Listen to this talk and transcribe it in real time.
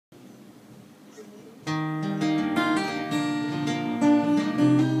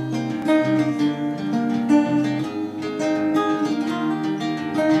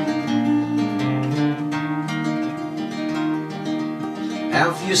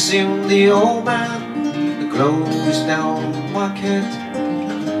seen the old man, the clothes down the market,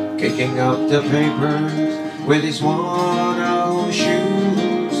 kicking up the papers with his worn-out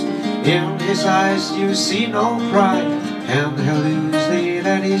shoes? In his eyes you see no pride, and he loosely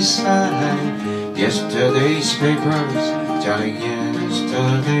at his side. Yesterday's papers telling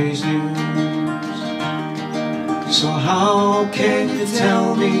yesterday's news. So how can you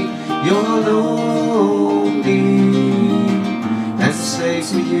tell me you're lonely and say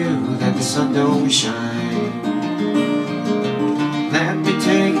to you that the sun don't shine? Let me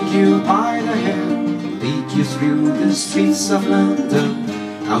take you by the hand, lead you through the streets of London.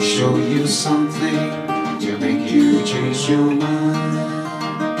 I'll show you something to make you change your mind.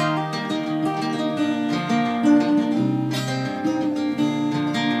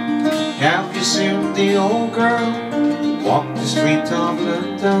 Have you seen the old girl walk the street of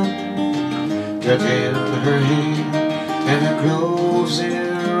London, cut in her hair and her clothes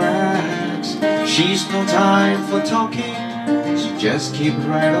in rags? She's no time for talking, she just keep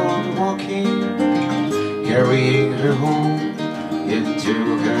right on walking, carrying her home into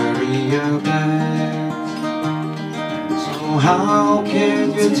her real bags. So how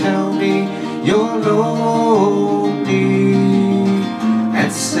can you tell me you're lonely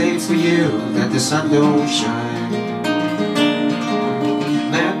and say for you that the sun don't shine?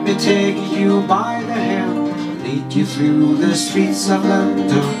 Let me take you by the hand, lead you through the streets of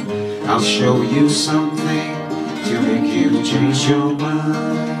London. I'll show you something to make you change your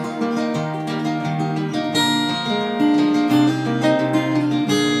mind.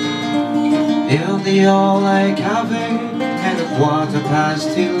 In the all-night cafe at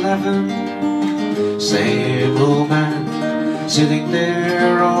 11:15, same old man sitting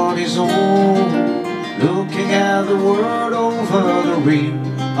there on his own, looking at the world over the rim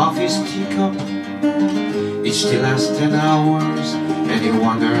of his teacup. It still lasts 10 hours and he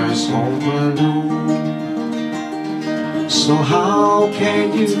wanders home alone. So how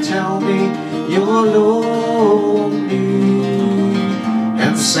can you tell me you're lonely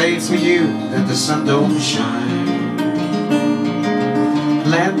and say for you that the sun don't shine?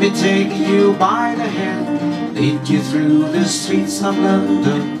 Let me take you by the hand, lead you through the streets of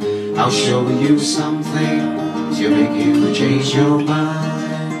London. I'll show you something to make you change your mind.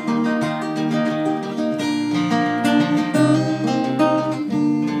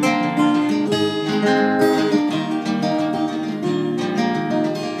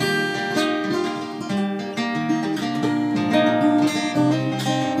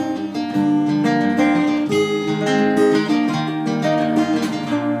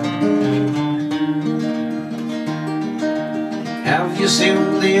 Have you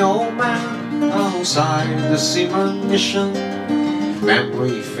seen the old man outside the cement mission,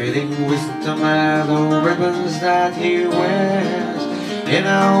 memory fading with the metal ribbons that he wears? In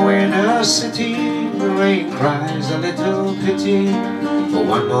our inner city, the rain cries a little pity for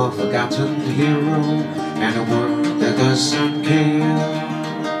one more forgotten hero and a world that doesn't care.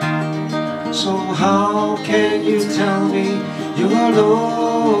 So how can you tell me you're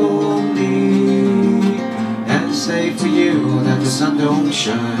lonely and say for you that the sun don't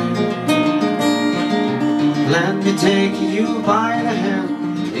shine? Let me take you by the hand,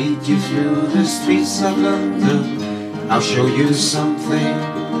 lead you through the streets of London. I'll show you something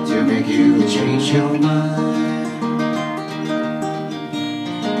to make you change your mind.